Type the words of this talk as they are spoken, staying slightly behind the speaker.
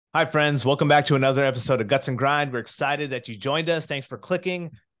Hi, friends. Welcome back to another episode of Guts and Grind. We're excited that you joined us. Thanks for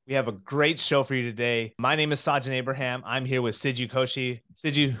clicking. We have a great show for you today. My name is Sajin Abraham. I'm here with Siju Koshi.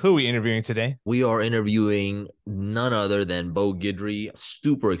 Siju, who are we interviewing today? We are interviewing none other than Beau Guidry.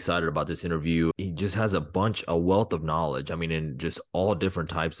 Super excited about this interview. He just has a wealth of knowledge. I mean, in just all different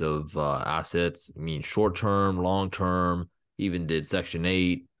types of assets. I mean, short term, long term. Even did Section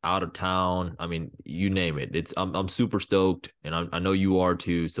 8, out of town. I mean, you name it. I'm super stoked, and I know you are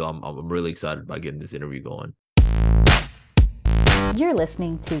too. So I'm really excited about getting this interview going. You're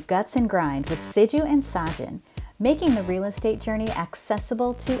listening to Guts and Grind with Siju and Sajin, making the real estate journey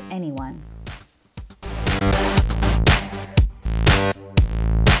accessible to anyone.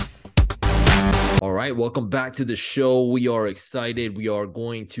 All right, welcome back to the show. We are excited. We are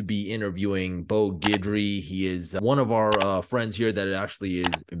going to be interviewing Beau Guidry. He is one of our friends here that actually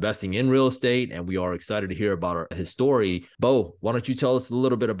is investing in real estate, and we are excited to hear about his story. Beau, why don't you tell us a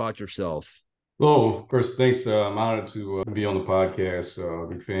little bit about yourself? Well, first, thanks. I'm honored to be on the podcast.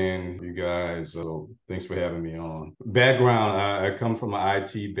 Big fan of you guys. So thanks for having me on. Background, I come from an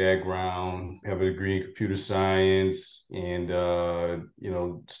IT background, have a degree in computer science, and,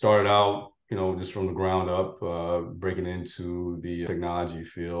 started out, just from the ground up, breaking into the technology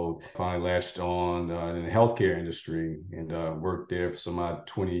field. Finally latched on in the healthcare industry and worked there for some odd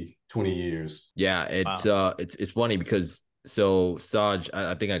 20 years. Yeah, Wow. it's funny because Saj,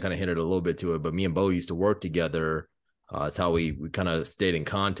 I think I kind of hinted a little bit to it, but me and Beau used to work together. It's how we kind of stayed in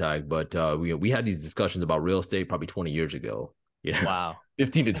contact. But we had these discussions about real estate probably 20 years ago. Yeah, Wow.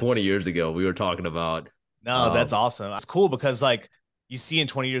 15 to 20 That's years ago, we were talking about. no, that's Um, awesome. It's cool because you see in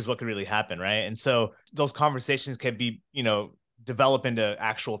 20 years what could really happen, right? And so those conversations can be, develop into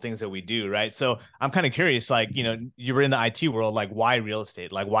actual things that we do, right? So I'm kind of curious, you were in the IT world, like why real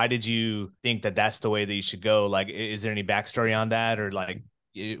estate? Like why did you think that that's the way that you should go? Like, is there any backstory on that, or why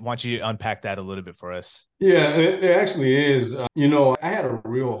don't you unpack that a little bit for us? Yeah, it actually is. I had a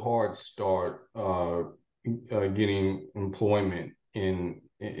real hard start getting employment in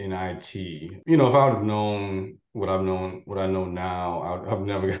IT. If I would have known what I know now, I've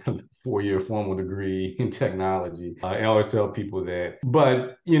never got a 4-year formal degree in technology. I always tell people that.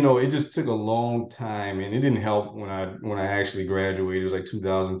 But it just took a long time, and it didn't help when I actually graduated. It was like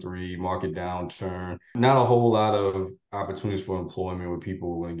 2003, market downturn. Not a whole lot of opportunities for employment where people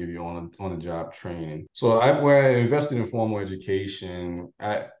were going to give you on the job training. So where I invested in formal education,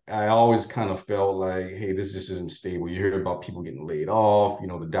 I always kind of felt like, hey, this just isn't stable. You hear about people getting laid off,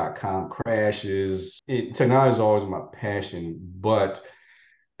 the dot-com crashes. Technology is always my passion, but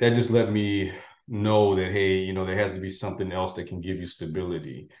that just let me know that, hey, there has to be something else that can give you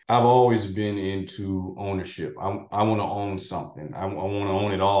stability. I've always been into ownership. I want to own something. I want to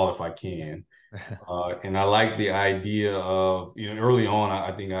own it all if I can. And I like the idea of, early on,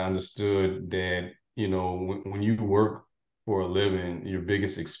 I think I understood that, when you work for a living, your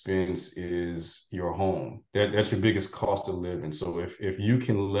biggest expense is your home. That's your biggest cost of living. So if you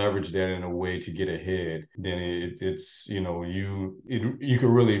can leverage that in a way to get ahead, then it's, you can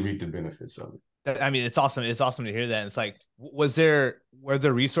really reap the benefits of it. I mean, it's awesome. It's awesome to hear that. It's like, were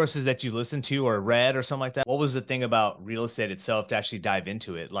there resources that you listened to or read or something like that? What was the thing about real estate itself to actually dive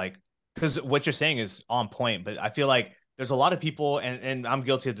into it? Like, because what you're saying is on point, but I feel like there's a lot of people, and I'm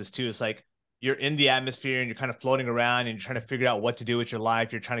guilty of this too. It's like you're in the atmosphere and you're kind of floating around and you're trying to figure out what to do with your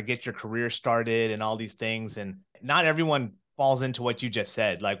life. You're trying to get your career started and all these things. And not everyone falls into what you just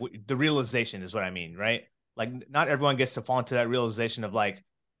said. Like the realization is what I mean, right? Like not everyone gets to fall into that realization of like,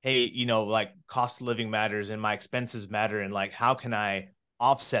 hey, like cost of living matters and my expenses matter. And like, how can I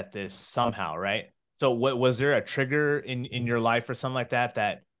offset this somehow? Right. So what was there a trigger in your life or something like that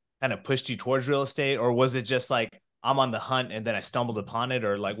that kind of pushed you towards real estate? Or was it just like, I'm on the hunt and then I stumbled upon it?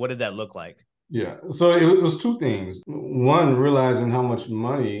 Or like, what did that look like? Yeah. So it was two things. One, realizing how much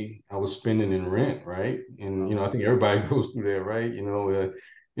money I was spending in rent, right? And Oh, I think everybody goes through that, right?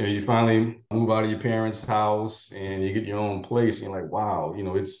 You finally move out of your parents' house and you get your own place, and you're like, wow,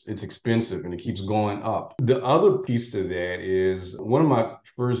 it's expensive and it keeps going up. The other piece to that is one of my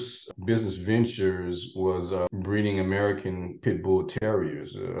first business ventures was breeding American Pit Bull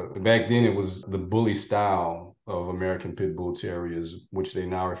Terriers. Back then, it was the bully style of American Pit Bull Terriers, which they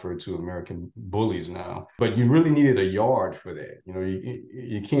now refer to American Bullies now. But you really needed a yard for that.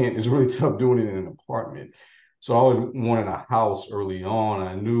 You can't, it's really tough doing it in an apartment. So I always wanted a house early on.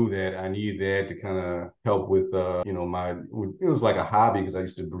 I knew that I needed that to kind of help with, it was like a hobby because I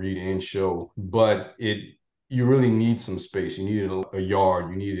used to breed and show, but you really need some space. You needed a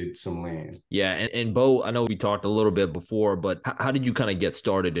yard, you needed some land. Yeah, and Beau, I know we talked a little bit before, but how did you kind of get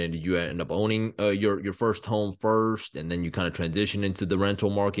started? And did you end up owning your first home first, and then you kind of transition into the rental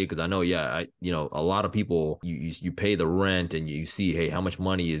market? Because I know, yeah, a lot of people you pay the rent and you see, hey, how much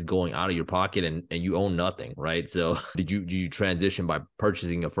money is going out of your pocket, and you own nothing, right? So did you transition by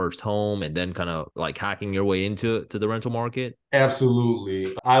purchasing a first home and then kind of like hacking your way into the rental market?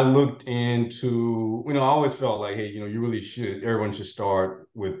 Absolutely. I looked into, I always felt like, hey, everyone should start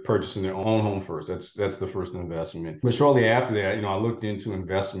with purchasing their own home first. That's the first investment. But shortly after that, I looked into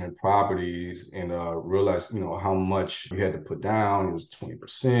investment properties and realized, how much you had to put down. It was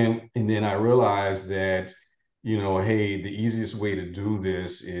 20%. And then I realized that, hey, the easiest way to do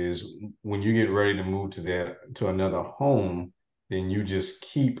this is when you get ready to move to another home, then you just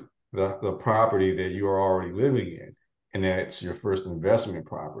keep the property that you are already living in, and that's your first investment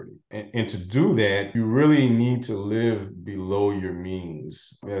property. And to do that, you really need to live below your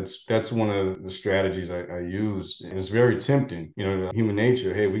means. That's one of the strategies I use. And it's very tempting, human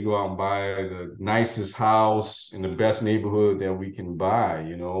nature. Hey, we go out and buy the nicest house in the best neighborhood that we can buy,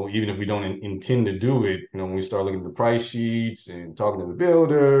 even if we don't intend to do it. When we start looking at the price sheets and talking to the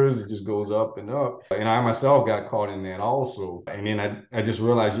builders, it just goes up and up. And I myself got caught in that also. And then I just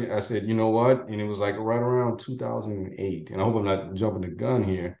realized, I said, you know what? And it was like right around 2008. And I hope I'm not jumping the gun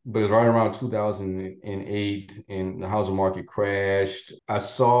here, but it was right around 2008 and the housing market crashed. I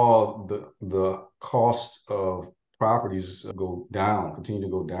saw the cost of properties go down, continue to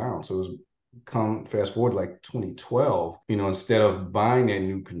go down. So it was come fast forward like 2012, instead of buying that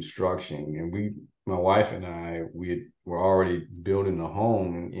new construction, and my wife and I, were already building a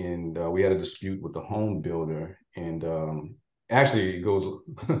home, and we had a dispute with the home builder. And actually, it goes,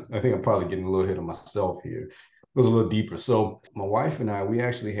 I think I'm probably getting a little ahead of myself here. It goes a little deeper. So my wife and I, we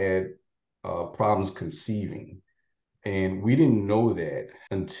actually had problems conceiving. And we didn't know that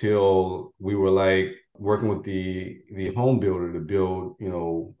until we were like working with the home builder to build,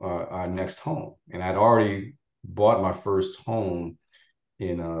 our next home. And I'd already bought my first home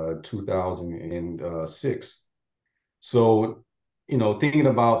in 2006. So, thinking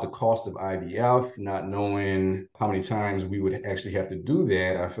about the cost of IVF, not knowing how many times we would actually have to do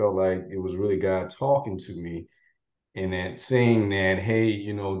that, I felt like it was really God talking to me, and that saying that, hey,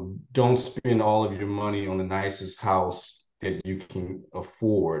 don't spend all of your money on the nicest house that you can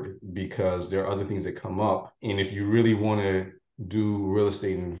afford, because there are other things that come up. And if you really want to do real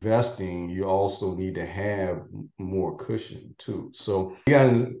estate investing, you also need to have more cushion too. So we got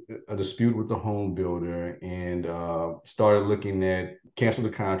in a dispute with the home builder, and started looking at canceled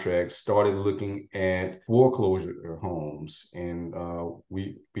the contract, started looking at foreclosure homes, and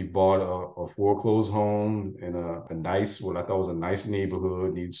we bought a foreclosed home in a nice, what I thought was a nice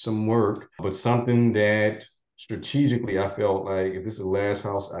neighborhood, needs some work, but something that strategically I felt like if this is the last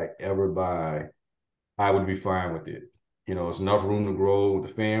house I ever buy, I would be fine with it. It's enough room to grow with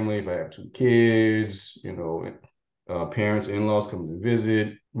the family. If I have two kids, parents, in-laws come to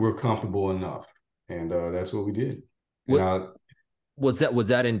visit, we're comfortable enough. And that's what we did. And What was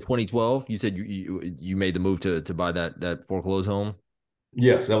that in 2012? You said you made the move to buy that foreclosed home.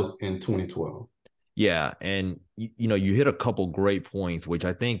 yes, that was in 2012. Yeah, and you hit a couple great points, which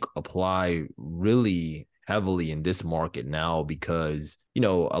I think apply really heavily in this market now, because a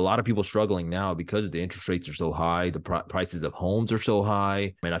lot of people struggling now because the interest rates are so high, the prices of homes are so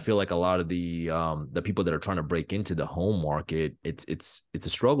high. And I feel like a lot of the people that are trying to break into the home market, it's a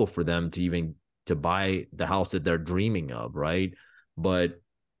struggle for them to even to buy the house that they're dreaming of, right? But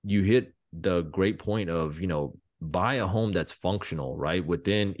you hit the great point of, buy a home that's functional, right?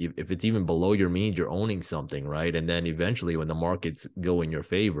 Within, if it's even below your means, you're owning something, right? And then eventually when the markets go in your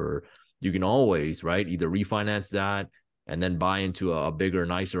favor, you can always, right, either refinance that and then buy into a bigger,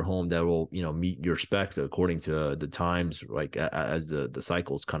 nicer home that will, meet your specs according to the times, like as the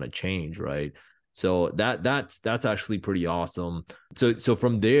cycles kind of change, right? So that's actually pretty awesome. So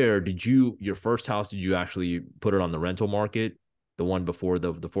from there, your first house, did you actually put it on the rental market, the one before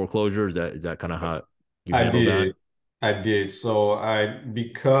the foreclosure? Is that kind of how you I handle that? did. I did. So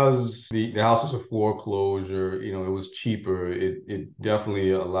because the house was a foreclosure, it was cheaper. It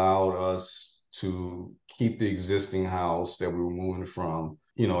definitely allowed us to keep the existing house that we were moving from,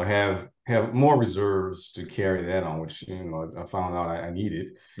 have more reserves to carry that on, which, I found out I needed.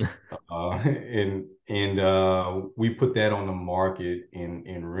 And we put that on the market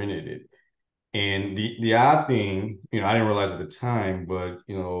and rented it. And the odd thing, I didn't realize at the time, but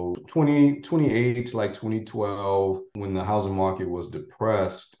 2008 to like 2012, when the housing market was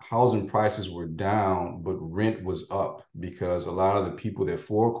depressed, housing prices were down, but rent was up because a lot of the people that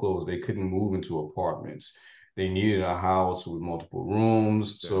foreclosed, they couldn't move into apartments. they needed a house with multiple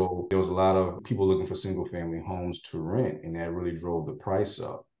rooms. Sure. So there was a lot of people looking for single family homes to rent, and that really drove the price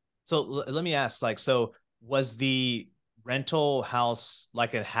up. So let me ask, like, so was the rental house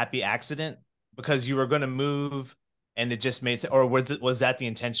like a happy accident because you were going to move and it just made sense, or was that the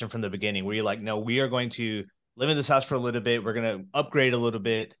intention from the beginning? Where you're like, no, we are going to live in this house for a little bit, we're going to upgrade a little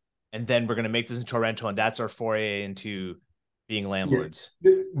bit, and then we're going to make this into a rental, and that's our foray into being Yeah, landlords.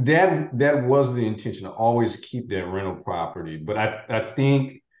 that was the intention, to always keep that rental property. But I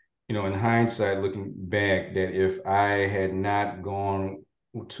think, in hindsight, looking back, that if I had not gone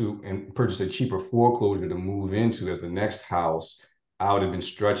to and purchased a cheaper foreclosure to move into as the next house, I would have been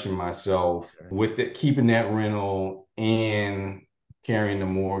stretching myself with it, keeping that rental and carrying the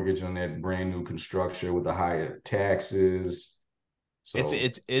mortgage on that brand new construction with the higher taxes. It's So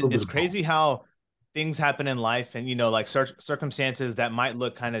it's a little bit it's of both. crazy how things happen in life, and like circumstances that might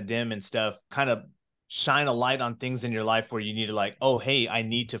look kind of dim and stuff kind of shine a light on things in your life where you need to, like, oh hey, I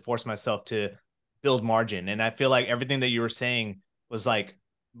need to force myself to build margin. And I feel like everything that you were saying was like,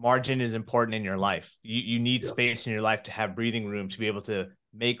 margin is important in your life. You need Yeah. space in your life to have breathing room to be able to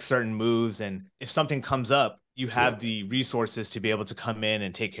make certain moves, and if something comes up, you Yeah. have the resources to be able to come in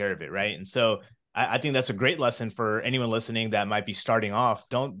and take care of it, right? And so I think that's a great lesson for anyone listening that might be starting off.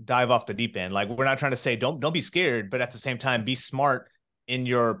 Don't dive off the deep end. Like, we're not trying to say don't be scared, but at the same time, be smart in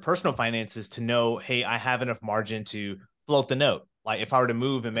your personal finances to know, hey, I have enough margin to float the note. Like, if I were to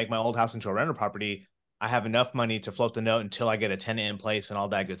move and make my old house into a rental property, I have enough money to float the note until I get a tenant in place and all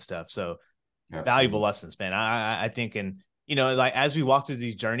that good stuff. So valuable Absolutely. lessons, man. I think, and like, as we walk through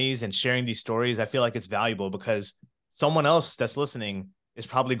these journeys and sharing these stories, I feel like it's valuable because someone else that's listening is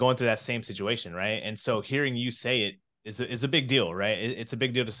probably going through that same situation, right? And so hearing you say it is a big deal, right? It's a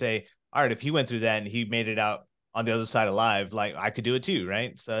big deal to say, all right, if he went through that and he made it out on the other side alive, like, I could do it too,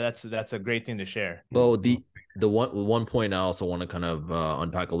 right? So that's a great thing to share. Well, the one point I also want to kind of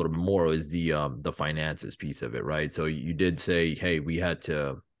unpack a little bit more is the finances piece of it, right? So you did say, hey, we had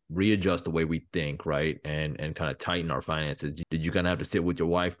to readjust the way we think, right, and kind of tighten our finances. Did you kind of have to sit with your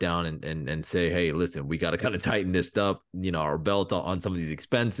wife down and say, hey, listen, we got to kind of tighten this stuff, our belt on some of these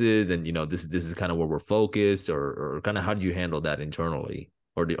expenses, and this is kind of where we're focused, or kind of how did you handle that internally,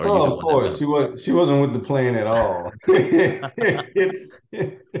 or are you the Oh, of one that kind course. of? She wasn't with the plan at all. It's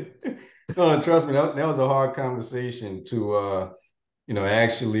no, trust me, that was a hard conversation to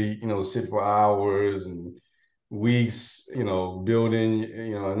actually, sit for hours and weeks, building,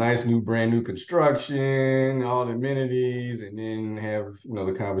 a nice new brand new construction, all the amenities, and then have,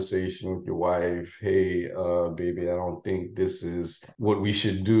 the conversation with your wife. Hey, baby, I don't think this is what we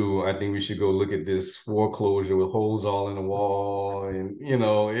should do. I think we should go look at this foreclosure with holes all in the wall. And,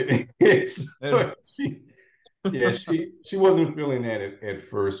 it's she, yeah, she wasn't feeling that at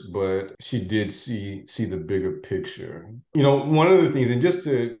first, but she did see the bigger picture. One of the things, and just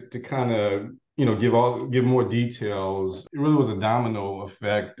to kind of give more details, it really was a domino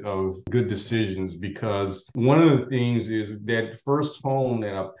effect of good decisions, because one of the things is that first home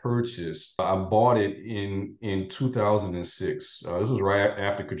that I purchased, I bought it in 2006. This was right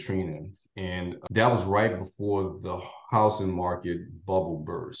after Katrina, and that was right before the housing market bubble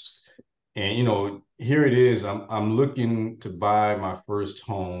burst. And here it is. I'm looking to buy my first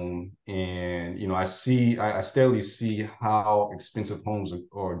home, and I steadily see how expensive homes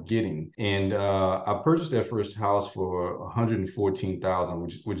are getting. And I purchased that first house for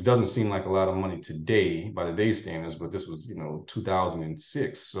 114,000, which doesn't seem like a lot of money today by the day standards, but this was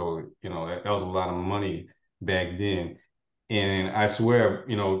 2006, so that was a lot of money back then. And I swear,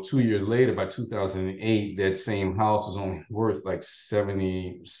 2 years later, by 2008, that same house was only worth like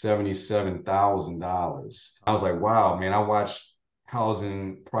 $77,000. I was like, wow, man, I watched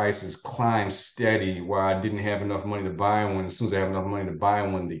housing prices climb steady while I didn't have enough money to buy one. As soon as I have enough money to buy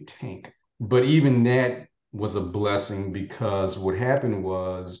one, they tank. But even that was a blessing, because what happened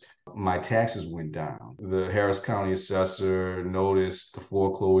was my taxes went down. The Harris County assessor noticed the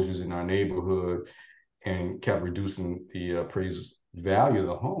foreclosures in our neighborhood and kept reducing the appraised value of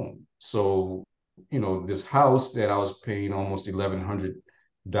the home. So, this house that I was paying almost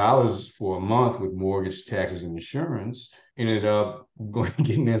 $1,100 for a month with mortgage, taxes, and insurance ended up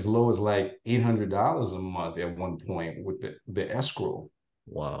getting as low as like $800 a month at one point with the escrow.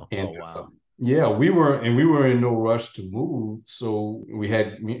 Wow. And Oh wow. yeah, we were in no rush to move. So my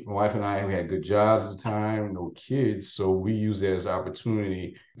wife and I, we had good jobs at the time, no kids. So we used it as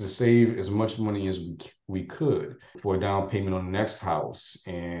opportunity to save as much money as we could for a down payment on the next house.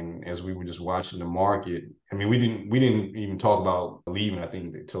 And as we were just watching the market, I mean, we didn't even talk about leaving, I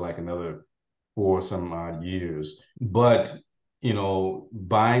think, till like another 4 some odd years. But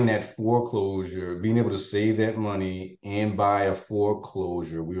buying that foreclosure, being able to save that money and buy a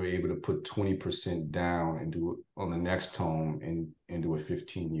foreclosure, we were able to put 20% down and do it on the next home and do a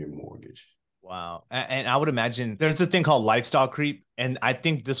 15-year mortgage. Wow. And I would imagine there's a thing called lifestyle creep. And I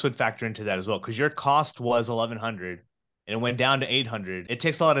think this would factor into that as well. Because your cost was 1100 and it went down to 800. It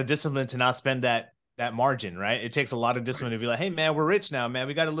takes a lot of discipline to not spend that margin, right? It takes a lot of discipline to be like, hey man, we're rich now, man.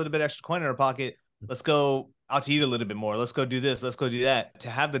 We got a little bit extra coin in our pocket. Let's go out to eat a little bit more. Let's go do this. Let's go do that. To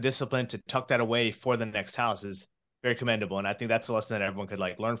have the discipline to tuck that away for the next house is very commendable. And I think that's a lesson that everyone could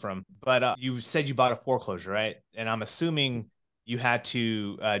like learn from. But you said you bought a foreclosure, right? And I'm assuming you had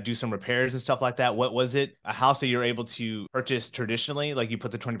to do some repairs and stuff like that. What was it? A house that you're able to purchase traditionally? Like you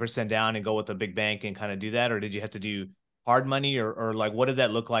put the 20% down and go with a big bank and kind of do that? Or did you have to do hard money or like, what did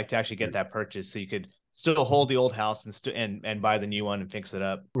that look like to actually get that purchase so you could still hold the old house and buy the new one and fix it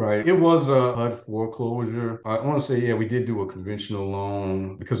up? Right. It was a HUD foreclosure. I want to say, yeah, we did do a conventional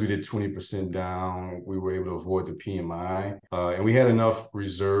loan because we did 20% down. We were able to avoid the PMI, and we had enough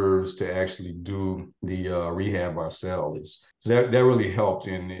reserves to actually do the rehab ourselves. So that really helped,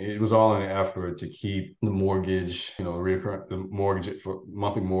 and it was all in an effort to keep the mortgage, the mortgage for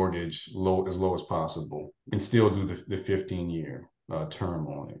monthly mortgage as low as possible, and still do the 15-year term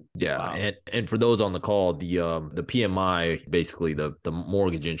on it. Yeah, Wow. and for those on the call, the PMI, basically the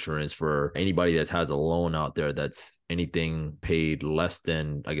mortgage insurance for anybody that has a loan out there that's anything paid less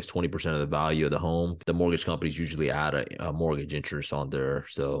than, I guess, 20% of the value of the home, the mortgage companies usually add a mortgage insurance on there.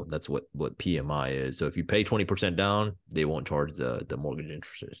 So that's what PMI is. So if you pay 20% down, they won't charge the mortgage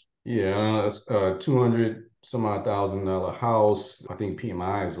interest. Yeah, it's a 200 some odd $1,000 house. I think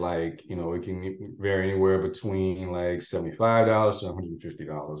PMI is like, it can vary anywhere between like $75 to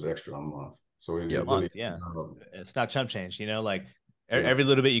 $150 extra a month. So it, Yep. it really Month, yeah. adds up. It's not chump change, like Yeah. every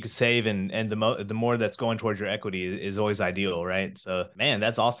little bit you could save and the more that's going towards your equity is always ideal, right? So man,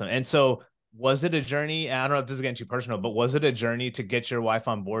 that's awesome. And so was it a journey? I don't know if this is getting too personal, but was it a journey to get your wife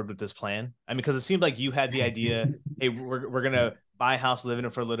on board with this plan? I mean, because it seemed like you had the idea, hey, we're gonna buy a house, live in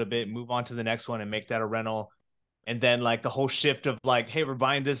it for a little bit, move on to the next one and make that a rental. And then like the whole shift of like, hey, we're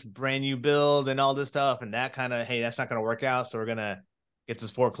buying this brand new build and all this stuff, and that kind of, hey, that's not gonna work out. So we're gonna get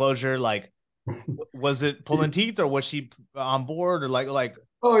this foreclosure. Like, was it pulling teeth or was she on board or Oh like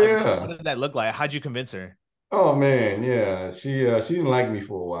yeah. what did that look like? How'd you convince her? Oh man, yeah. She didn't like me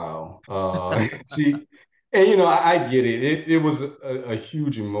for a while. She and I get it. It was a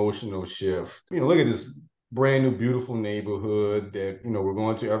huge emotional shift. Look at this brand new beautiful neighborhood that we're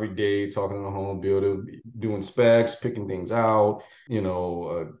going to every day, talking to the home builder, doing specs, picking things out,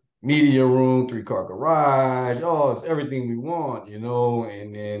 media room, 3-car garage. Oh, it's everything we want, and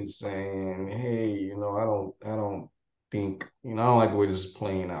then saying, hey, I don't think, I don't like the way this is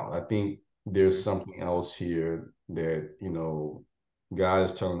playing out. I think there's something else here that God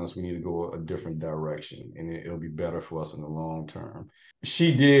is telling us we need to go a different direction, and it'll be better for us in the long term.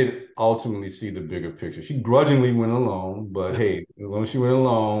 She did ultimately see the bigger picture. She grudgingly went alone, but hey, as long as she went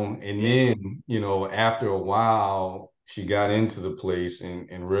alone, and Yeah. then after a while, she got into the place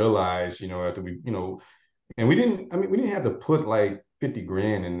and realized, after and we didn't have to put like 50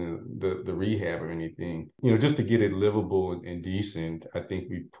 grand in the rehab or anything. Just to get it livable and decent, I think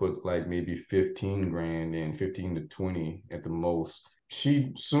we put like maybe 15 grand in, 15 to 20 at the most.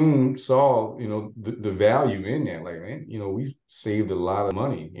 She soon saw, the value in that. Like, man, we saved a lot of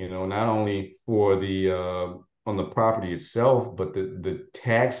money, not only for the on the property itself, but the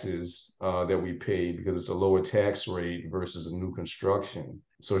taxes that we pay because it's a lower tax rate versus a new construction.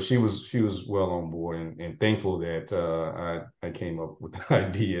 So she was well on board and thankful that I came up with the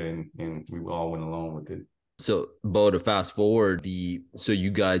idea and we all went along with it. So, Bo, to fast forward, so you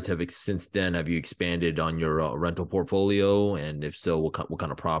guys have since then have you expanded on your rental portfolio, and if so, what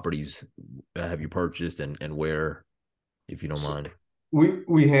kind of properties have you purchased and where, if you don't So mind?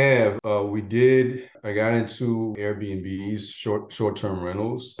 I got into Airbnbs, short-term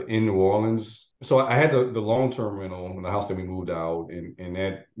rentals in New Orleans. So I had the long-term rental in the house that we moved out, and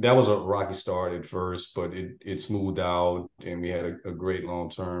that was a rocky start at first, but it smoothed out, and we had a great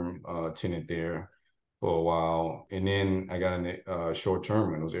long-term tenant there for a while. And then I got into short-term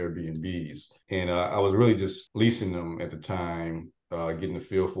rentals, Airbnbs, and I was really just leasing them at the time, getting a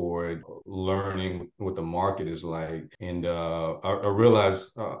feel for it, learning what the market is like, and I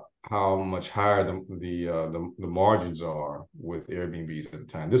realized how much higher the margins are with Airbnbs at the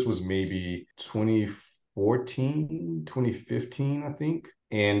time. This was maybe 2014, 2015, I think,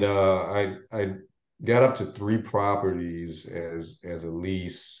 and I got up to 3 properties as a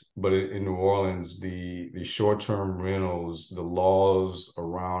lease. But in New Orleans, the short-term rentals, the laws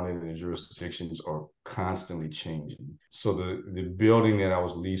around it and the jurisdictions are constantly changing. So the building that I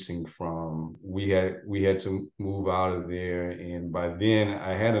was leasing from, we had to move out of there. And by then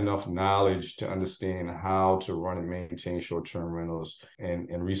I had enough knowledge to understand how to run and maintain short-term rentals and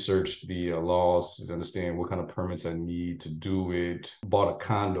research the laws to understand what kind of permits I need to do it. Bought a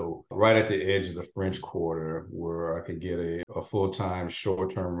condo right at the edge of the French Quarter where I could get a full-time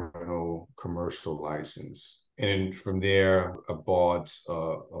short-term rental commercial license. And from there, I bought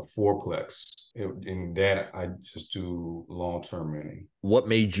a fourplex. In that, I just do long-term renting. What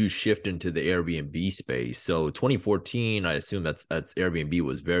made you shift into the Airbnb space? So 2014, I assume that's Airbnb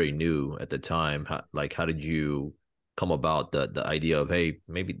was very new at the time. How did you come about the idea of, hey,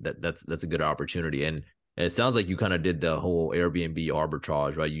 maybe that's a good opportunity? And it sounds like you kind of did the whole Airbnb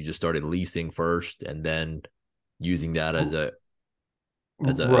arbitrage, right? You just started leasing first and then using that as a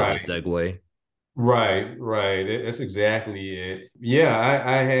Right. segue. Right. That's exactly it. Yeah,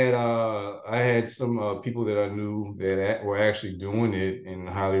 I had some people that I knew that were actually doing it and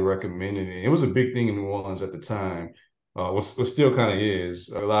highly recommended it. It was a big thing in New Orleans at the time. What still kind of is.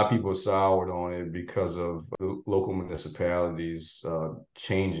 A lot of people soured on it because of the local municipalities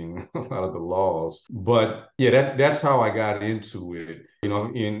changing a lot of the laws. But yeah, that's how I got into it.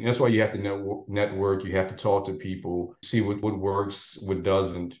 And that's why you have to network. You have to talk to people, see what works, what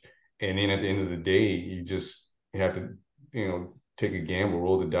doesn't. And then at the end of the day, you have to, take a gamble,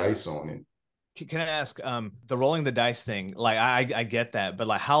 roll the dice on it. Can I ask, the rolling the dice thing? Like, I get that, but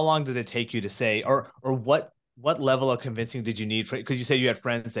like, how long did it take you to say, or what level of convincing did you need for? Because you said you had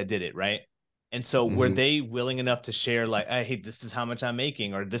friends that did it, right? And so were Mhm. they willing enough to share, like, hey, this is how much I'm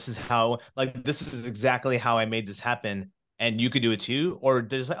making, or this is how, like, this is exactly how I made this happen, and you could do it too, or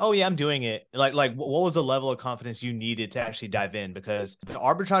they're just like, oh yeah, I'm doing it. Like, what was the level of confidence you needed to actually dive in? Because the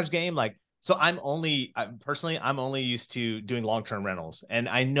arbitrage game, like, so personally, I'm only used to doing long-term rentals, and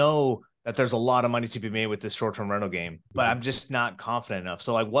I know that there's a lot of money to be made with this short-term rental game, but I'm just not confident enough.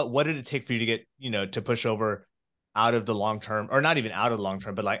 So like what did it take for you to get, to push over out of the long term, or not even out of the long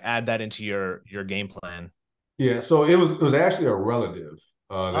term, but like add that into your game plan? Yeah, so it was actually a relative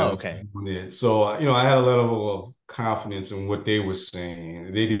Oh, that okay. did. So I had a level of confidence in what they were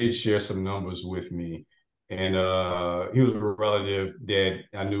saying. They did share some numbers with me, and he was a relative that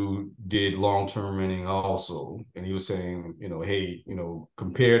I knew did long-term renting also, and he was saying, hey,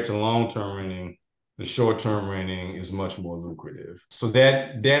 compared to long-term renting, the short-term renting is much more lucrative. So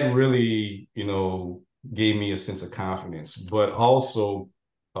that really, gave me a sense of confidence, but also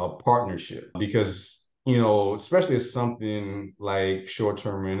a partnership because especially as something like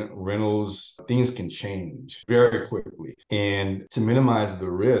short-term rentals, things can change very quickly. And to minimize the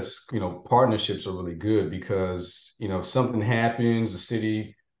risk, partnerships are really good because, if something happens, the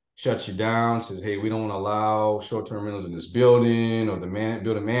city shuts you down, says, hey, we don't allow short-term rentals in this building, or the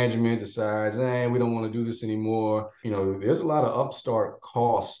building management decides, hey, we don't want to do this anymore. There's a lot of upstart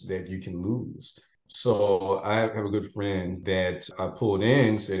costs that you can lose. So I have a good friend that I pulled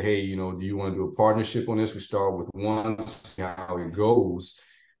in, said, hey, do you want to do a partnership on this? We start with one, see how it goes,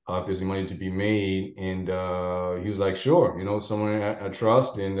 if there's any money to be made. And he was like, sure, someone I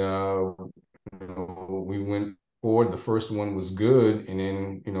trust. And we went forward. The first one was good. And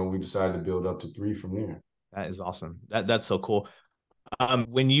then, we decided to build up to 3 from there. That is awesome. That's so cool.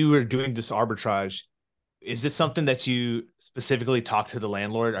 When you were doing this arbitrage, is this something that you specifically talk to the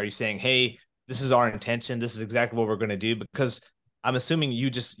landlord? Are you saying, hey, this is our intention, this is exactly what we're going to do? Because I'm assuming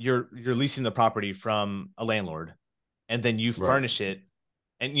you're leasing the property from a landlord, and then you Right. furnish it.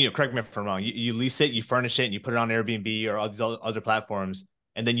 And correct me if I'm wrong, you lease it, you furnish it, and you put it on Airbnb or all these other platforms,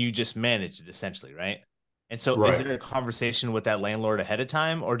 and then you just manage it essentially, right? And so is Right. there a conversation with that landlord ahead of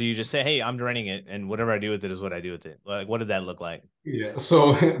time, or do you just say, hey, I'm renting it, and whatever I do with it is what I do with it? Like, what did that look like? Yeah.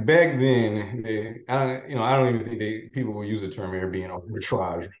 So back then, I don't even think people would use the term Airbnb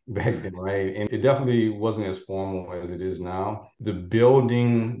arbitrage back then, right? And it definitely wasn't as formal as it is now. The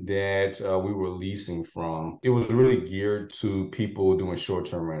building that we were leasing from, it was really geared to people doing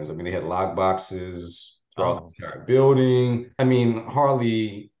short-term rentals. I mean, they had lock boxes throughout Oh, the entire building. I mean,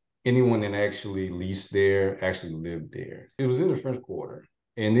 hardly anyone that actually leased there actually lived there. It was in the French Quarter.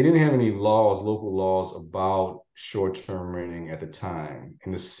 And they didn't have any local laws about short-term renting at the time.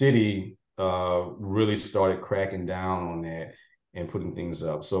 And the city really started cracking down on that and putting things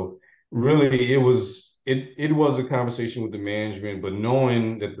up. So really it was a conversation with the management, but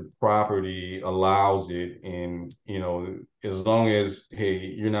knowing that the property allows it, and as long as, hey,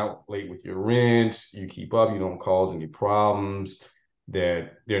 you're not late with your rent, you keep up, you don't cause any problems,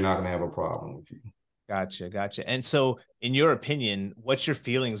 that they're not going to have a problem with you. Gotcha. And so, in your opinion, what's your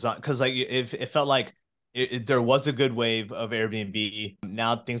feelings on? Because like, if it felt like there was a good wave of Airbnb,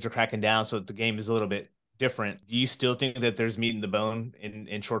 now things are cracking down, so the game is a little bit different. Do you still think that there's meat in the bone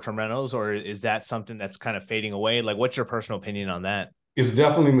in short term rentals, or is that something that's kind of fading away? Like, what's your personal opinion on that? It's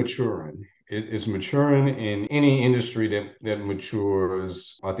definitely maturing. It's maturing in any industry that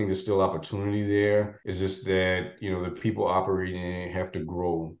matures. I think there's still opportunity there. It's just that, the people operating in it have to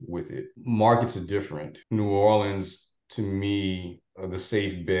grow with it. Markets are different. New Orleans, to me, the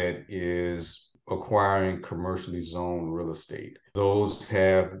safe bet is acquiring commercially zoned real estate. Those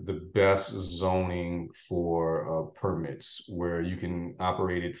have the best zoning for permits where you can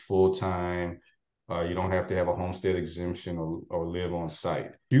operate it full time. You don't have to have a homestead exemption or live on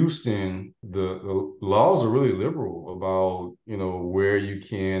site. Houston, the laws are really liberal about, where you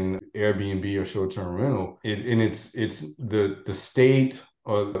can Airbnb or short-term rental. It's the state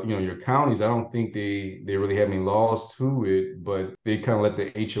or, your counties. I don't think they really have any laws to it, but they kind of let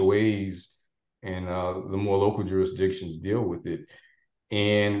the HOAs and the more local jurisdictions deal with it.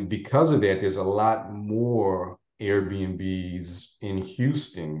 And because of that, there's a lot more Airbnbs in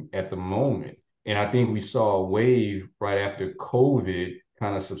Houston at the moment. And I think we saw a wave right after COVID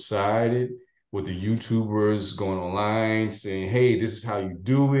kind of subsided with the YouTubers going online saying, hey, this is how you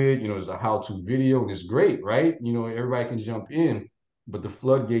do it. There's a how-to video and it's great, right? Everybody can jump in. But the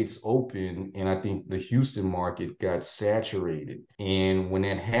floodgates opened, and I think the Houston market got saturated. And when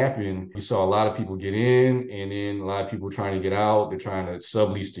that happened, you saw a lot of people get in, and then a lot of people trying to get out. They're trying to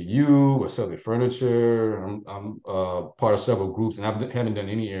sublease to you or sell their furniture. I'm part of several groups, and I haven't done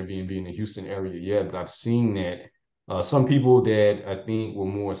any Airbnb in the Houston area yet, but I've seen that some people that I think were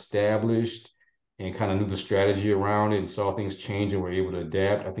more established and kind of knew the strategy around it and saw things change and were able to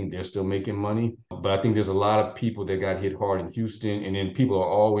adapt. I think they're still making money. But I think there's a lot of people that got hit hard in Houston. And then people are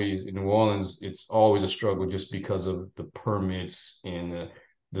always in New Orleans, it's always a struggle just because of the permits and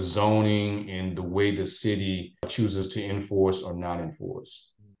the zoning and the way the city chooses to enforce or not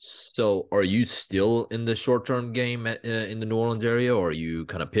enforce. So, are you still in the short-term game in the New Orleans area, or are you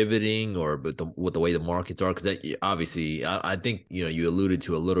kind of pivoting, or with the way the markets are? Because obviously, I think you alluded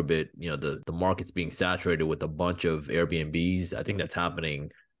to a little bit. The market's being saturated with a bunch of Airbnbs. I think that's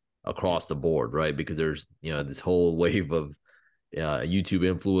happening across the board, right? Because there's this whole wave of YouTube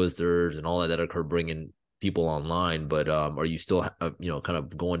influencers and all that are bringing people online. But are you still kind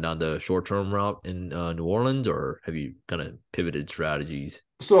of going down the short-term route in New Orleans, or have you kind of pivoted strategies?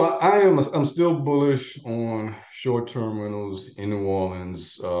 So I'm still bullish on short-term rentals in New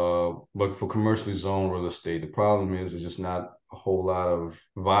Orleans, but for commercially zoned real estate, the problem is there's just not a whole lot of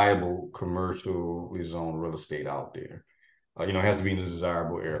viable commercially zoned real estate out there. It has to be in a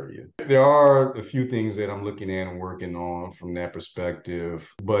desirable area. There are a few things that I'm looking at and working on from that perspective.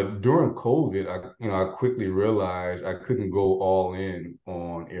 But during COVID, I quickly realized I couldn't go all in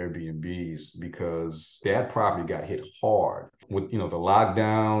on Airbnbs because that property got hit hard with, the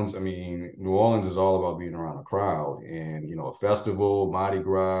lockdowns. I mean, New Orleans is all about being around a crowd and, a festival, Mardi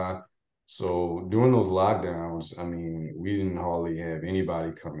Gras. So during those lockdowns, I mean, we didn't hardly have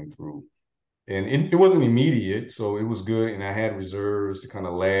anybody coming through. And it wasn't immediate, so it was good. And I had reserves to kind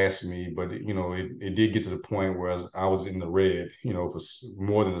of last me, but it did get to the point where I was in the red, for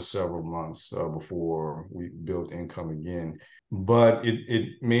more than several months before we built income again. But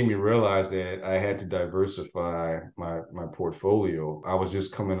it made me realize that I had to diversify my portfolio. I was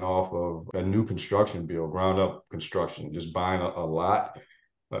just coming off of a new construction bill, ground up construction, just buying a lot,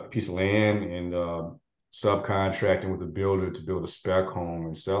 a piece of land, and subcontracting with a builder to build a spec home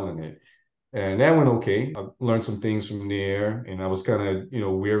and selling it. And that went okay. I learned some things from there, and I was kind of,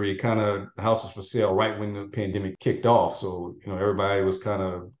 weary. Kind of, the house was for sale right when the pandemic kicked off, so everybody was kind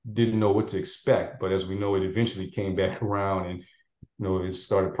of didn't know what to expect. But as we know, it eventually came back around, and it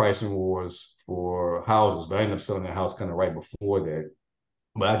started pricing wars for houses. But I ended up selling that house kind of right before that.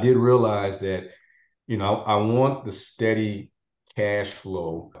 But I did realize that I want the steady cash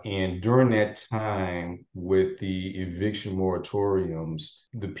flow. And during that time with the eviction moratoriums,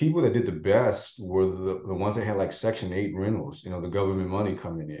 the people that did the best were the ones that had like Section 8 rentals, the government money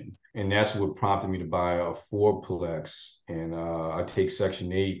coming in. And that's what prompted me to buy a fourplex. And I take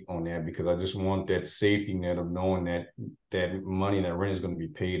Section 8 on that because I just want that safety net of knowing that money, that rent is going to be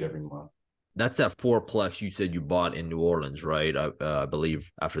paid every month. That's that fourplex you said you bought in New Orleans, right? I believe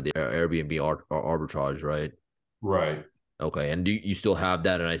after the Airbnb arbitrage, right? Right. Okay. And do you still have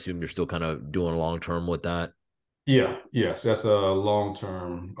that? And I assume you're still kind of doing long term with that? Yeah. Yes. That's a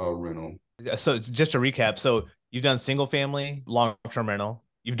long-term rental. So just to recap, so you've done single family, long-term rental,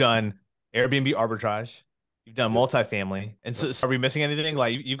 you've done Airbnb arbitrage, You've done multifamily. And so are we missing anything?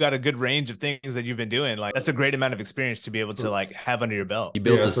 Like you've got a good range of things that you've been doing. Like that's a great amount of experience to be able to like have under your belt. You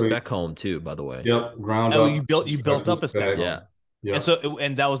built Yeah, a so spec home too, by the way. yep, ground Oh, up you built construction up a spec spec. home. Yeah. And Yep, so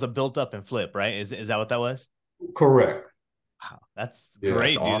and that was a built up and flip, right? Is that what that was? correct. Wow, that's Yeah, That's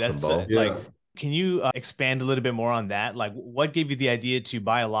great, dude. awesome, That's Bo. like, yeah. can you expand a little bit more on that? Like, what gave you the idea to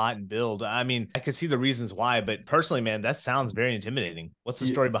buy a lot and build? I mean, I could see the reasons why, but personally, man, that sounds very intimidating. What's the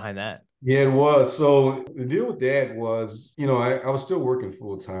story behind that? Yeah, it was. So the deal with that was, I was still working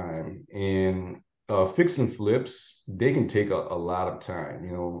full time, and fixing flips, they can take a lot of time.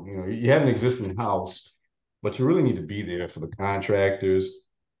 You have an existing house, but you really need to be there for the contractors,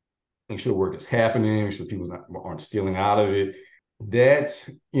 make sure work is happening, make sure people aren't stealing out of it. That,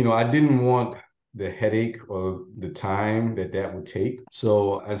 I didn't want the headache or the time that would take.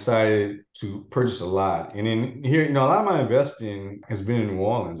 So I decided to purchase a lot. And in here, a lot of my investing has been in New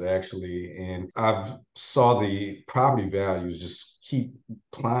Orleans actually. And I've saw the property values just keep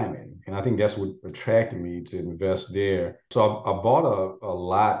climbing. And I think that's what attracted me to invest there. So I bought a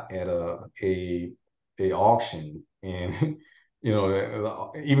lot at a auction. And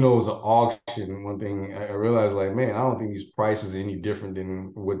even though it was an auction, one thing I realized, like, man, I don't think these prices are any different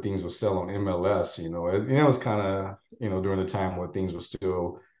than what things would sell on MLS. It was kind of, during the time where things were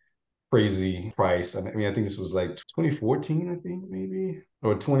still crazy price. I mean, I think this was like 2014, I think maybe,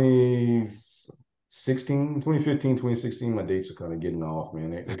 or 2016, 2015, 2016. My dates are kind of getting off, man.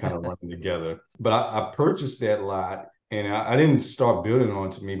 They kind of running together. But I purchased that lot, and I didn't start building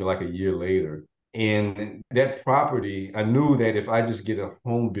on to maybe like a year later. And that property, I knew that if I just get a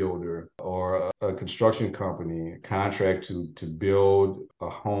home builder or a construction company a contract to build a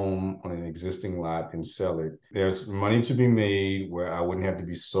home on an existing lot and sell it, there's money to be made where I wouldn't have to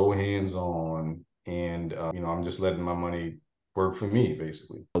be so hands-on. And, I'm just letting my money work for me,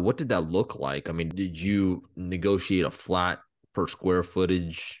 basically. What did that look like? I mean, did you negotiate a flat per square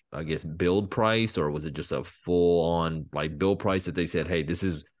footage, I guess, build price, or was it just a full on like build price that they said, hey,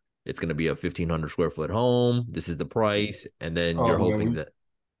 it's going to be a 1,500 square foot home. This is the price. And then you're Oh man, hoping that,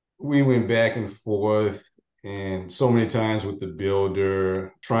 we went back and forth and so many times with the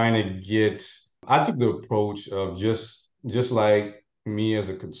builder trying to get. I took the approach of just like me as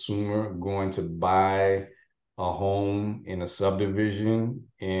a consumer going to buy a home in a subdivision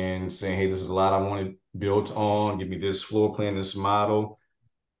and saying, hey, this is a lot I want it built on, give me this floor plan, this model.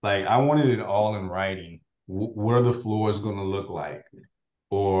 Like I wanted it all in writing. What are the floors going to look like?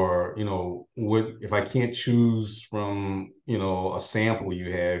 Or what if I can't choose from a sample you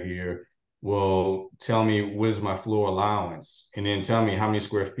have here? Well, tell me what is my floor allowance, and then tell me how many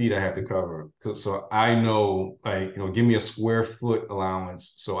square feet I have to cover, so I know, like, give me a square foot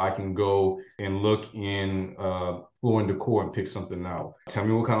allowance so I can go and look in floor and decor and pick something out. Tell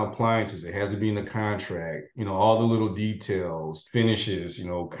me what kind of appliances it has to be in the contract, all the little details, finishes,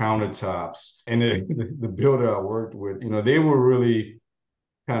 countertops. And the builder I worked with, they were really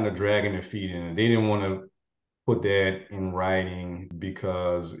kind of dragging their feet in it. They didn't want to put that in writing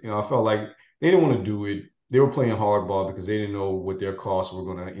because, I felt like they didn't want to do it. They were playing hardball because they didn't know what their costs were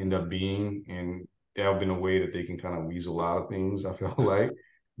going to end up being. And that would have been a way that they can kind of weasel out of things, I felt like.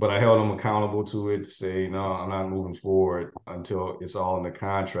 But I held them accountable to it to say, no, I'm not moving forward until it's all in the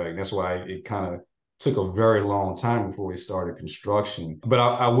contract. That's why it kind of took a very long time before we started construction. But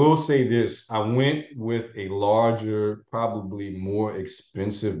I will say this, I went with a larger, probably more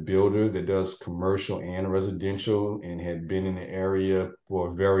expensive builder that does commercial and residential and had been in the area for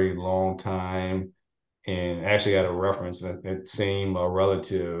a very long time. And actually had a reference, that same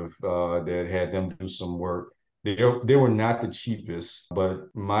relative that had them do some work. They were not the cheapest, but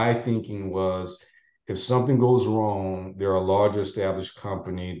my thinking was, if something goes wrong, they're a larger established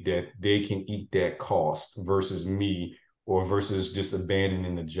company that they can eat that cost versus me, or versus just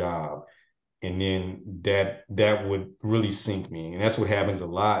abandoning the job. And then that would really sink me. And that's what happens a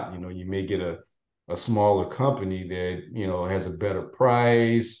lot. You may get a smaller company that, has a better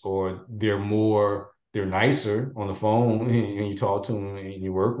price, or they're nicer on the phone and you talk to them and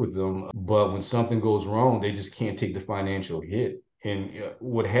you work with them. But when something goes wrong, they just can't take the financial hit. And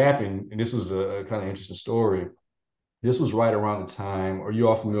what happened, and this was a kind of interesting story. This was right around the time, are you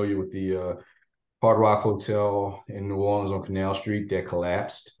all familiar with the Hard Rock Hotel in New Orleans on Canal Street that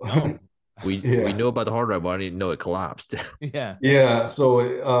collapsed? No. we Yeah. know about the hard drive, but I didn't know it collapsed. Yeah. Yeah,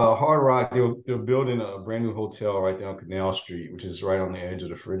 so Hard Rock, they're building a brand new hotel right there on Canal Street, which is right on the edge of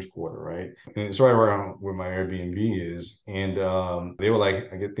the French Quarter, right? And it's right around where my Airbnb is. And they were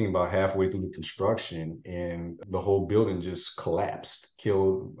like, I get thinking about halfway through the construction, and the whole building just collapsed,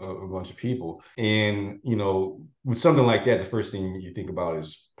 killed a bunch of people. And with something like that, the first thing you think about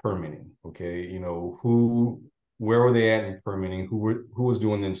is permitting. Okay, where were they at in permitting? Who was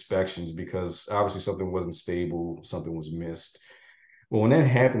doing the inspections? Because obviously something wasn't stable, something was missed. Well, when that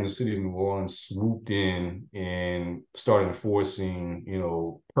happened, the city of New Orleans swooped in and started enforcing,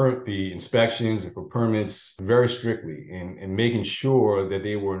 the inspections and for permits very strictly, and making sure that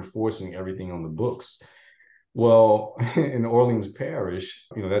they were enforcing everything on the books. Well, in Orleans Parish,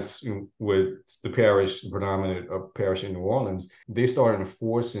 that's what the parish, the predominant parish in New Orleans, they started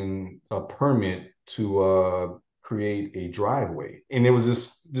enforcing a permit to create a driveway. And there was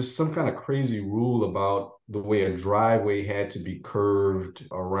just some kind of crazy rule about the way a driveway had to be curved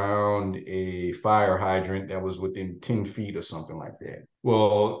around a fire hydrant that was within 10 feet or something like that.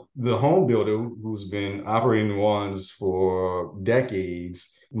 Well, the home builder, who's been operating in New Orleans for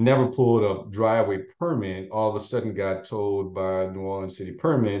decades, never pulled a driveway permit, all of a sudden got told by New Orleans City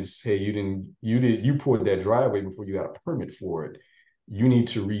Permits, hey, you poured that driveway before you got a permit for it. You need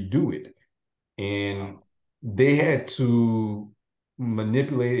to redo it. And they had to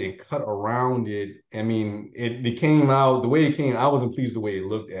manipulate it and cut around it. I mean, it came out the way it came. I wasn't pleased the way it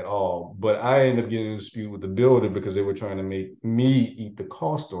looked at all, but I ended up getting in a dispute with the builder because they were trying to make me eat the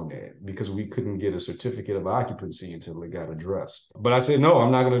cost on that because we couldn't get a certificate of occupancy until it got addressed. But I said, no,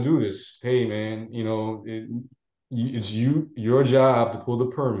 I'm not going to do this. Hey, man, it's your job to pull the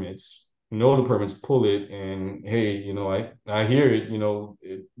permits, know the permits, pull it, and hey, I hear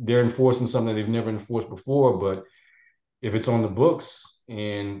it. They're enforcing something they've never enforced before, but if it's on the books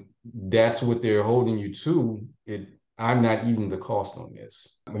and that's what they're holding you to, I'm not eating the cost on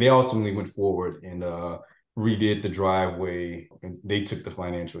this. They ultimately went forward and redid the driveway, and they took the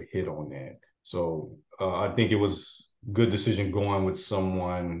financial hit on that. So I think it was good decision going with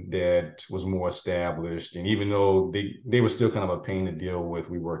someone that was more established. And even though they were still kind of a pain to deal with,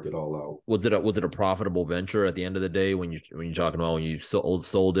 we worked it all out. Was it a profitable venture at the end of the day when you're talking about when you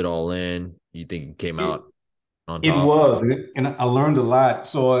sold it all in? You think it came out on It top? was, and I learned a lot.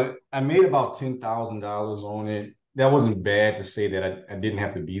 So I made about $10,000 on it. That wasn't bad to say that I didn't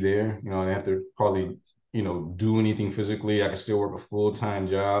have to be there. I didn't have to probably, do anything physically. I could still work a full-time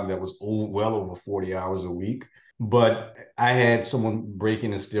job that was well over 40 hours a week. But I had someone break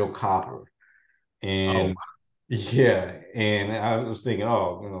in and steal copper. Oh, And yeah, and I was thinking,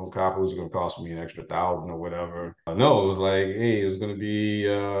 oh, copper was going to cost me an extra 1,000 or whatever. No, it was like, hey, it was going to be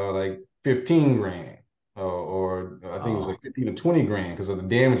like 15 grand. Or I think it was oh, like 15 to 20 grand because of the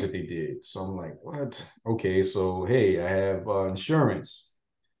damage that they did. So I'm like, what? Okay, so hey, I have insurance.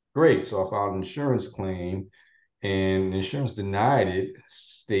 Great. So I filed an insurance claim and the insurance denied it,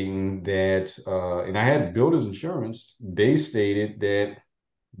 stating that, and I had builder's insurance. They stated that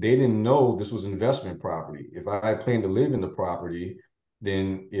they didn't know this was investment property. If I planned to live in the property,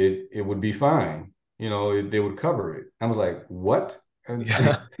 then it would be fine. They would cover it. I was like, what? I,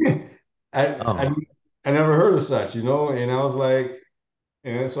 yeah. I, I, Oh, I never heard of such, and I was like,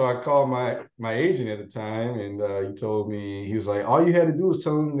 and so I called my agent at the time, and he told me, he was like, all you had to do was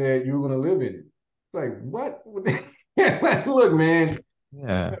tell him that you were going to live in it. Like, what? Like, look, man,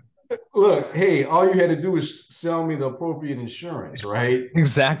 yeah. look, hey, all you had to do is sell me the appropriate insurance, right?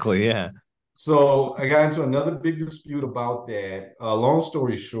 Exactly. Yeah. So I got into another big dispute about that. Long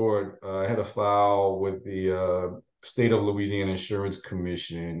story short, I had a file with the state of Louisiana Insurance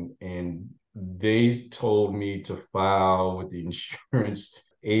Commission, and they told me to file with the insurance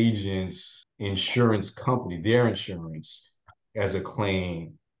agent's insurance company, their insurance, as a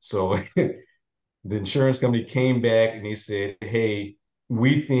claim. So the insurance company came back and they said, hey,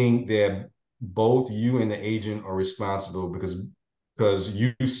 we think that both you and the agent are responsible because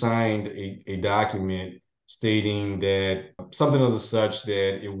you signed a document stating that something of the such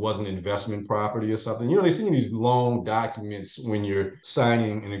that it wasn't investment property or something. They see these long documents when you're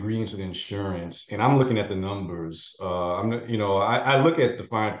signing and agreeing to the insurance. And I'm looking at the numbers. I look at the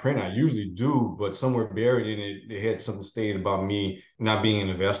fine print. I usually do, but somewhere buried in it, they had something stated about me not being an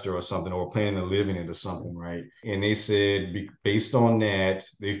investor or something or planning to live in it or something, right? And they said, based on that,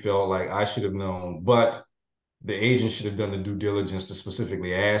 they felt like I should have known, but the agent should have done the due diligence to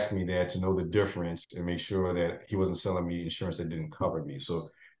specifically ask me that to know the difference and make sure that he wasn't selling me insurance that didn't cover me. So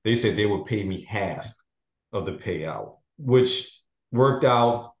they said they would pay me half of the payout, which worked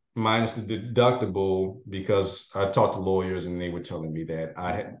out minus the deductible because I talked to lawyers and they were telling me that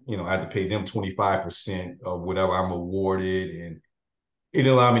I had to pay them 25% of whatever I'm awarded, and it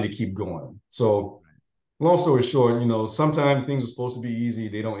allowed me to keep going. So long story short, sometimes things are supposed to be easy.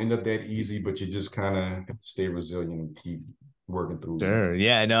 They don't end up that easy, but you just kind of have to stay resilient and keep working through them. Sure.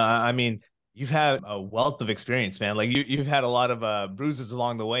 Yeah. No, I mean, you've had a wealth of experience, man. Like you've had a lot of bruises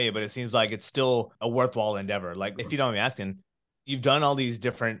along the way, but it seems like it's still a worthwhile endeavor. Like if you don't mind me asking, you've done all these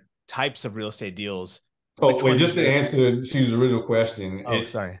different types of real estate deals. Oh, Which wait, one just is to your, answer Sue's original question, oh, it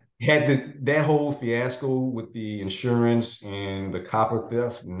sorry. had that whole fiasco with the insurance and the copper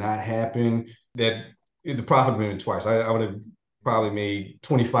theft not happened, the profit would have been twice. I would have probably made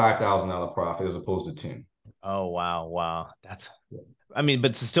 $25,000 profit as opposed to 10. Oh, wow. Wow. I mean,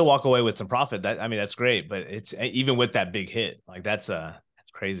 but to still walk away with some profit, I mean, that's great. But it's even with that big hit, like that's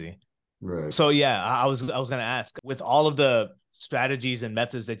crazy. Right. So yeah, I was gonna ask, with all of the strategies and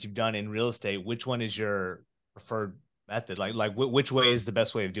methods that you've done in real estate, which one is your preferred method? Like which way is the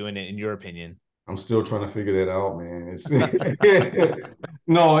best way of doing it in your opinion? I'm still trying to figure that out, man. It's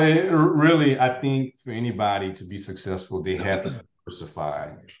no, really, I think for anybody to be successful, they have to diversify.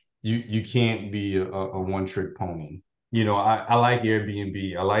 You can't be a one trick pony. I like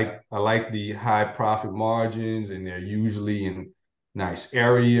Airbnb. I like the high profit margins, and they're usually in nice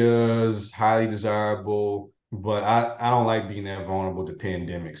areas, highly desirable. But I don't like being that vulnerable to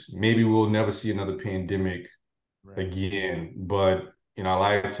pandemics. Maybe we'll never see another pandemic Right. again, but in our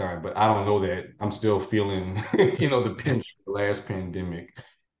lifetime. But I don't know that. I'm still feeling, the pinch of the last pandemic.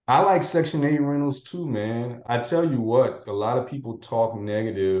 I like Section 8 rentals too, man. I tell you what, a lot of people talk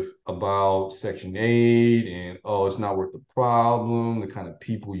negative about Section 8 and, oh, it's not worth the problem, the kind of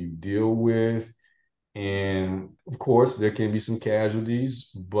people you deal with. And of course, there can be some casualties,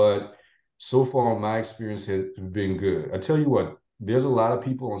 but so far, my experience has been good. I tell you what, there's a lot of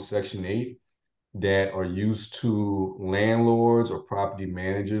people on Section 8 that are used to landlords or property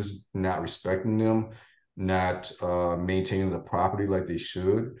managers not respecting them, not maintaining the property like they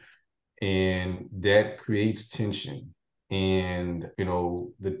should. And that creates tension. And,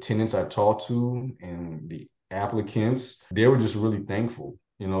 the tenants I talked to and the applicants, they were just really thankful,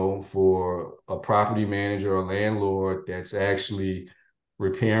 for a property manager or landlord that's actually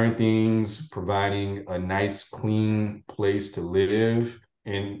repairing things, providing a nice, clean place to live.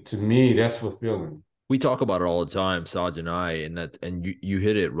 And to me, that's fulfilling. We talk about it all the time, Saj and I, and you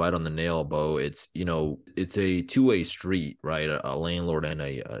hit it right on the nail, Beau. It's a two-way street, right? A landlord and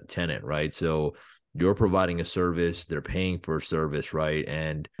a tenant, right? So you're providing a service, they're paying for a service, right?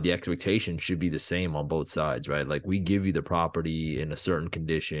 And the expectation should be the same on both sides, right? Like, we give you the property in a certain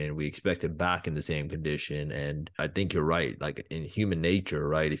condition, we expect it back in the same condition. And I think you're right. Like, in human nature,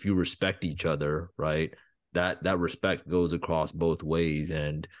 right? If you respect each other, right? That respect goes across both ways.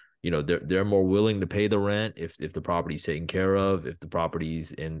 And they're more willing to pay the rent if the property's taken care of, if the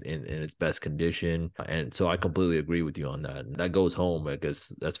property's in its best condition. And so I completely agree with you on that. And that goes home,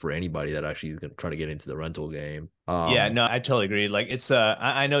 because that's for anybody that actually is going to try to get into the rental game. Yeah, no, I totally agree. Like it's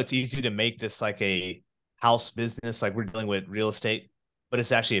I know it's easy to make this like a house business, like we're dealing with real estate, but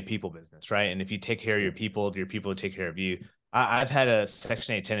it's actually a people business, right? And if you take care of your people will take care of you. I've had a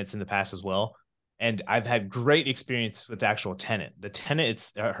Section 8 tenants in the past as well, and I've had great experience with the actual tenant. The tenant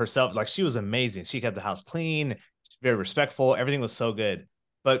it's herself, like she was amazing. She kept the house clean, very respectful. Everything was so good.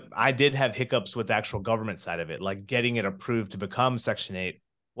 But I did have hiccups with the actual government side of it, like getting it approved to become Section 8.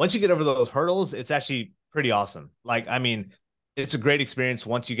 Once you get over those hurdles, it's actually pretty awesome. Like, I mean, it's a great experience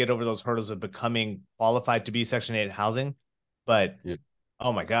once you get over those hurdles of becoming qualified to be Section 8 housing. But Yeah.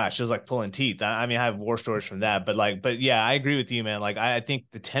 oh my gosh, it was like pulling teeth. I mean, I have war stories from that, but yeah, I agree with you, man. Like, I think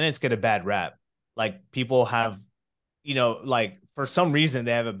the tenants get a bad rap. Like, people have, like for some reason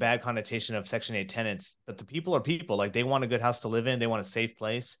they have a bad connotation of Section 8 tenants, but the people are people. Like, they want a good house to live in, they want a safe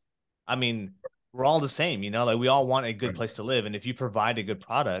place. I mean, we're all the same, like we all want a good place to live. And if you provide a good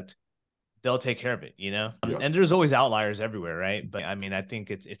product, they'll take care of it. Yeah. And there's always outliers everywhere, right? But I mean, I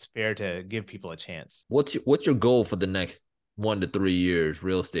think it's fair to give people a chance. What's your goal for the next 1 to 3 years,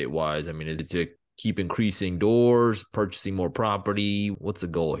 real estate wise? I mean, is it to keep increasing doors, purchasing more property? What's the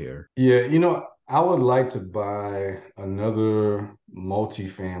goal here? Yeah, I would like to buy another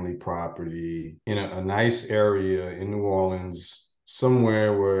multifamily property in a nice area in New Orleans,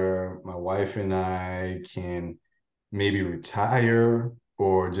 somewhere where my wife and I can maybe retire,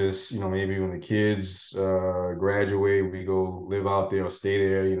 or just, maybe when the kids graduate, we go live out there or stay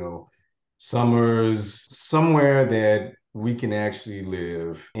there, summers, somewhere that we can actually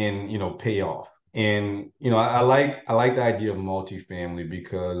live and, pay off. And, I like the idea of multifamily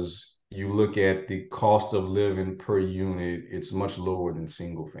because you look at the cost of living per unit, it's much lower than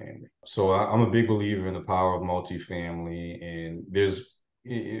single family. So I'm a big believer in the power of multifamily. And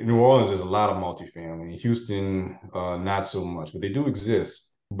in New Orleans, there's a lot of multifamily. In Houston, not so much, but they do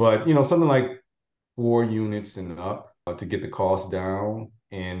exist. But, something like 4 units and up to get the cost down,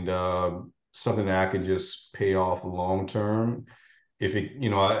 and something that I could just pay off long term. If it,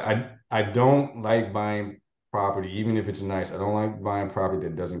 I don't like buying property, even if it's nice. I don't like buying property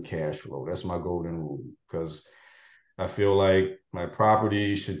that doesn't cash flow. That's my golden rule, because I feel like my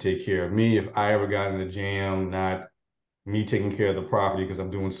property should take care of me if I ever got in a jam, not me taking care of the property because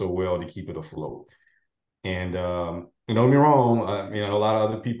I'm doing so well to keep it afloat. And don't get me wrong, a lot of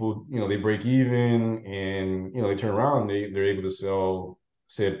other people, they break even and they turn around and they're able to sell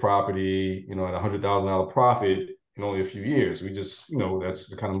said property, at $100,000 profit in only a few years. We just, that's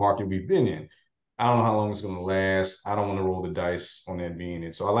the kind of market we've been in. I don't know how long it's going to last. I don't want to roll the dice on that being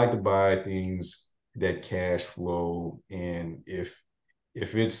it. So I like to buy things that cash flow, and if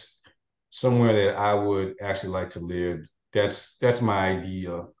it's somewhere that I would actually like to live, that's my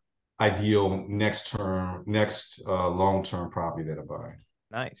ideal next long-term property that I buy.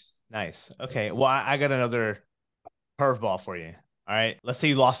 Nice, nice. Okay, well, I got another curveball for you. All right, let's say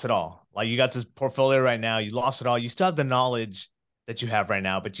you lost it all. Like you got this portfolio right now, you lost it all. You still have the knowledge that you have right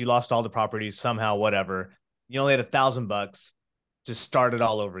now, but you lost all the properties somehow, whatever. You only had $1,000 to start it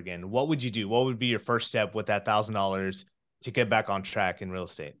all over again. What would you do? What would be your first step with that $1,000 to get back on track in real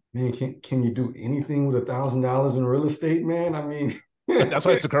estate? Man, can you do anything with $1,000 in real estate, man? I mean, That's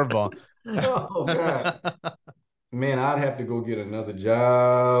why it's a curveball. oh God, man, I'd have to go get another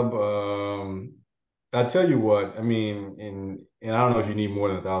job. I tell you what, I mean, and I don't know if you need more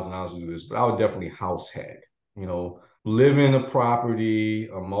than $1,000 to do this, but I would definitely house hack. Live in a property,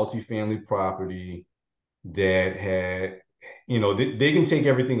 a multifamily property that had, they can take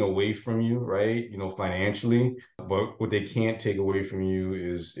everything away from you, right? Financially, but what they can't take away from you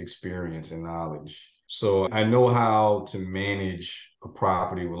is experience and knowledge. So I know how to manage a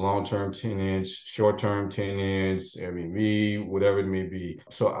property with long-term tenants, short-term tenants, Airbnb, whatever it may be.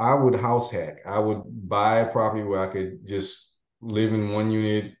 So I would house hack. I would buy a property where I could just live in one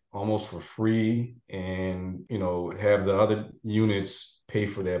unit almost for free and, have the other units pay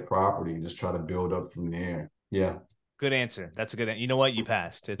for that property, just try to build up from there. Yeah. Good answer. That's a good. You know what? You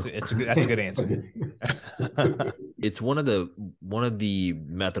passed. That's a good answer. It's one of the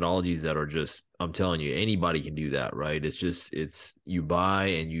methodologies that are just, I'm telling you, anybody can do that, right? It's you buy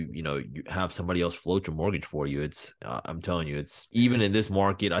and you have somebody else float your mortgage for you. It's I'm telling you, it's even in this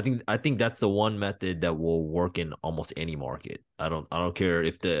market. I think that's the one method that will work in almost any market. I don't care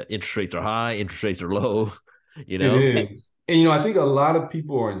if the interest rates are high, interest rates are low, you It know. is. And, I think a lot of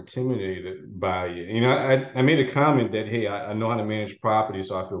people are intimidated by it. I made a comment that, hey, I know how to manage property,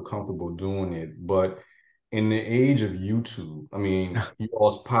 so I feel comfortable doing it. But in the age of YouTube, I mean, you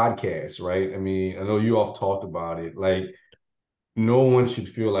all's podcasts, right? I mean, I know you all talked about it. Like, no one should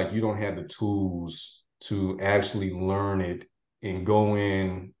feel like you don't have the tools to actually learn it and go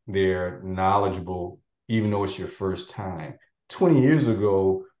in there knowledgeable, even though it's your first time. 20 years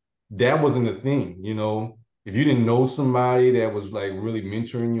ago, that wasn't a thing. If you didn't know somebody that was like really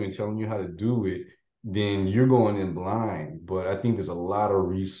mentoring you and telling you how to do it, then you're going in blind. But I think there's a lot of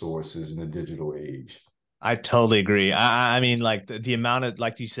resources in the digital age. I totally agree. I mean, like the amount of,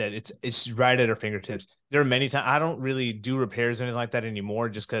 like you said, it's right at our fingertips. There are many times I don't really do repairs or anything like that anymore,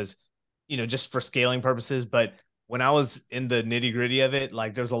 just because, just for scaling purposes. But when I was in the nitty gritty of it,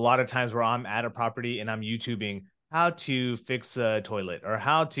 like there's a lot of times where I'm at a property and I'm YouTubing how to fix a toilet or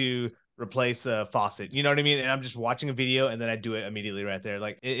how to replace a faucet. You know what I mean? And I'm just watching a video and then I do it immediately right there.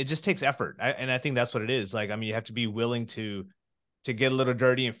 Like it just takes effort, and I think that's what it is. Like, I mean, you have to be willing to get a little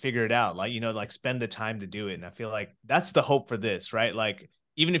dirty and figure it out. Like, like spend the time to do it. And I feel like that's the hope for this, right? Like,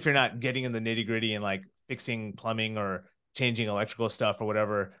 even if you're not getting in the nitty gritty and like fixing plumbing or changing electrical stuff or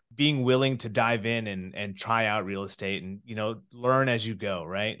whatever, being willing to dive in and try out real estate and, learn as you go,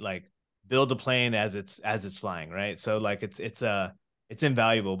 right? Like build a plane as it's flying, right? So like it's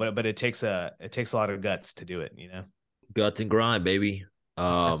invaluable, but it takes a lot of guts to do it. Guts and grind, baby.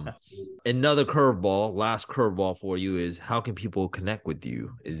 Another curveball, last curveball for you is, how can people connect with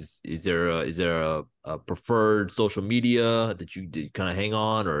you? Is there a preferred social media that you kind of hang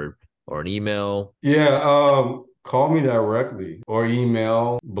on, or an email? Yeah, call me directly or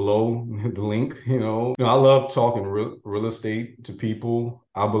email below the link. I love talking real estate to people.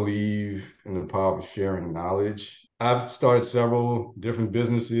 I believe in the power of sharing knowledge. I've started several different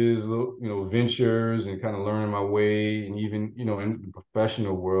businesses, ventures, and kind of learning my way, and even, in the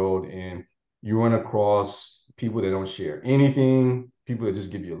professional world. And you run across people that don't share anything, people that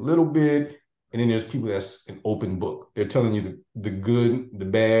just give you a little bit, and then there's people that's an open book. They're telling you the good, the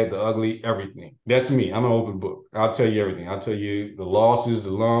bad, the ugly, everything. That's me. I'm an open book. I'll tell you everything. I'll tell you the losses,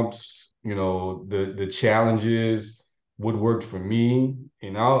 the lumps, the challenges, what worked for me.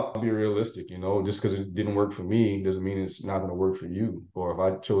 And I'll be realistic, just because it didn't work for me doesn't mean it's not going to work for you. Or if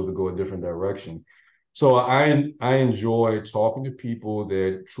I chose to go a different direction. So I enjoy talking to people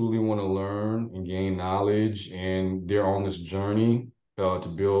that truly want to learn and gain knowledge, and they're on this journey to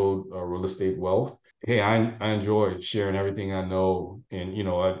build real estate wealth. hey, I enjoy sharing everything I know. And,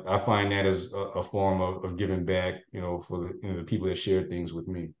 I find that as a form of giving back, for the people that share things with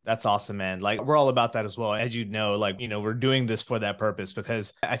me. That's awesome, man. Like we're all about that as well. As you know, like, we're doing this for that purpose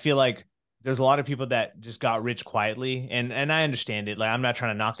because I feel like there's a lot of people that just got rich quietly. And I understand it. Like I'm not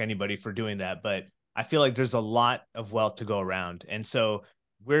trying to knock anybody for doing that, but I feel like there's a lot of wealth to go around. And so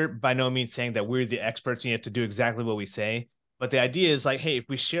we're by no means saying that we're the experts and you have to do exactly what we say. But the idea is like, hey, if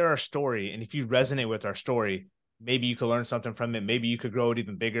we share our story and if you resonate with our story, maybe you could learn something from it. Maybe you could grow it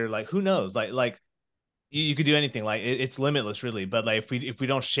even bigger. Like who knows? Like you could do anything. Like it's limitless really, but like if we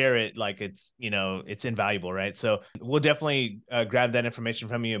don't share it, like it's invaluable, right? So we'll definitely grab that information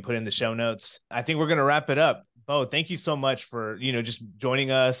from you and put in the show notes. I think we're going to wrap it up. Beau, thank you so much for just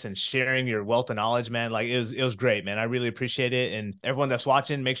joining us and sharing your wealth of knowledge, man. Like it was great, man. I really appreciate it. And everyone that's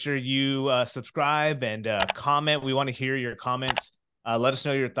watching, make sure you subscribe and comment. We want to hear your comments. Let us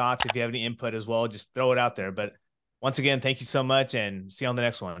know your thoughts. If you have any input as well, just throw it out there. But once again, thank you so much and see you on the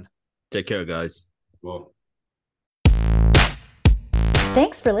next one. Take care, guys. Well,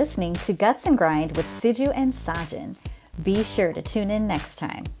 Thanks for listening to Guts and Grind with Siju and Sajin. Be sure to tune in next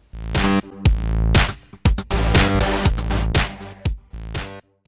time.